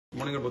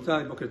Morning,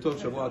 Rabotai, Boker Tov,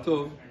 Shavua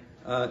Tov.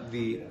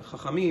 The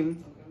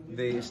Chachamim,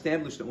 they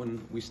established that when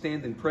we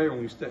stand in prayer,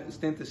 when we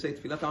stand to say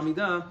Tfilat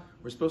Amida,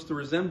 we're supposed to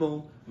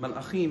resemble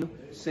Malachim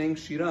saying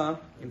Shira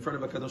in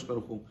front of HaKadosh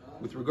Baruch Hu.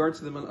 With regards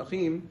to the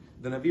Malachim,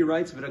 the Navi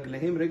writes,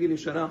 V'raglehem regel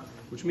yeshara,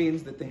 which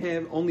means that they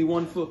have only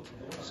one foot.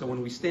 So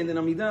when we stand in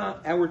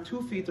Amida, our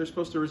 2 feet are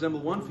supposed to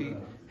resemble 1 foot,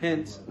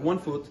 hence 1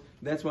 foot.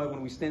 That's why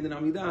when we stand in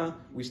Amida,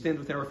 we stand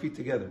with our feet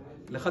together.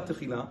 Lechat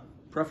techila,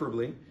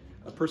 preferably,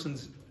 a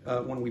person's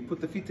when we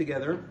put the feet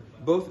together,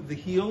 both the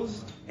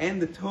heels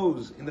and the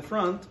toes in the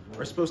front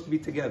are supposed to be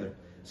together.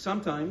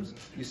 Sometimes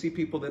you see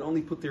people that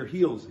only put their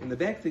heels in the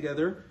back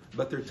together,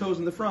 but their toes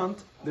in the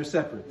front, they're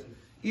separate.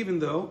 Even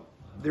though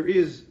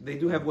they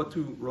do have what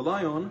to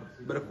rely on,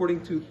 but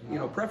according to,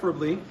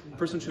 preferably, a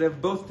person should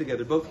have both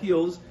together, both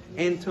heels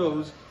and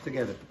toes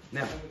together.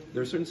 Now,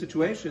 there are certain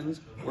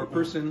situations where a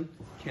person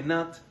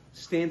cannot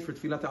stand for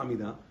Tfilat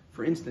Amida.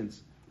 For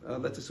instance,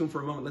 let's assume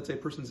for a moment, let's say a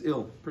person's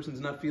ill, a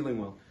person's not feeling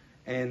well.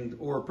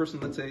 Or a person,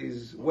 let's say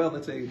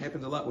it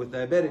happens a lot with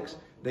diabetics.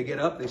 They get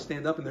up, they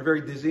stand up, and they're very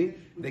dizzy.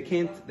 They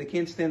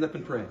can't stand up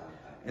and pray.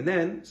 And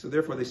then, so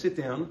therefore they sit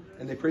down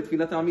and they pray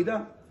Tfilat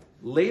Amida.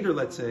 Later,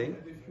 let's say,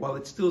 while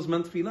it's still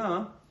Zman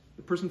Tfilah,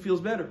 the person feels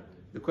better.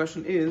 The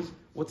question is,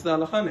 what's the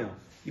halacha now?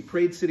 He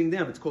prayed sitting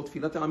down. It's called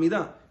Tfilat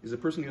Amida. Is a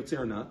person yotzeh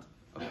or not?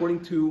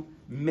 According to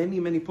many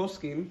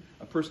poskim,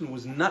 a person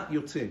was not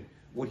yotzeh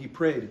what he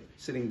prayed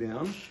sitting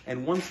down,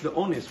 and once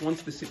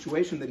the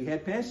situation that he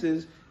had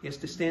passes, he has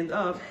to stand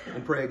up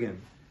and pray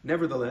again.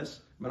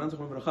 Nevertheless, Maran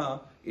Zechron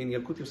Bracha in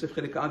Yalkut Yosef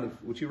Chelik Aleph,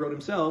 which he wrote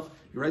himself,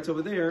 he writes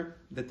over there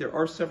that there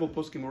are several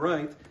poskim who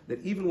write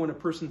that even when a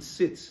person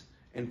sits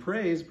and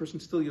prays, a person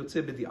still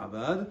yotzeh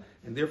b'di'avad,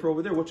 and therefore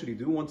over there, what should he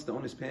do once the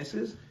onus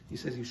passes? He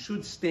says he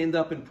should stand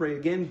up and pray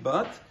again,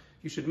 but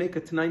you should make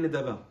a T'nai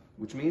Nedava,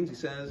 which means, he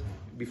says,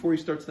 before he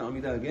starts the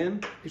Amida again,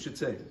 he should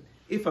say,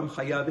 if I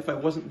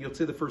wasn't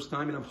yotzeh the first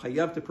time and I'm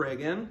chayav to pray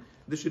again,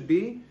 this should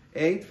be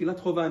a tfilat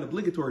chova, an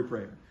obligatory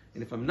prayer.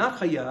 And if I'm not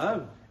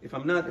chayav, if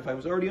I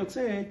was already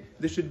yotzeh,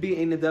 this should be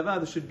a nedava,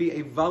 this should be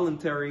a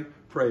voluntary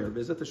prayer.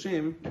 Be'ezat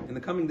Hashem, in the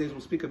coming days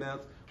we'll speak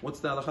about what's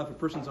the halacha if a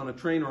person's on a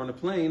train or on a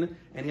plane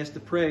and he has to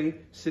pray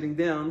sitting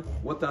down,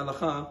 what the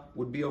halacha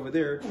would be over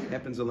there. It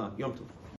happens a lot. Yom Tov.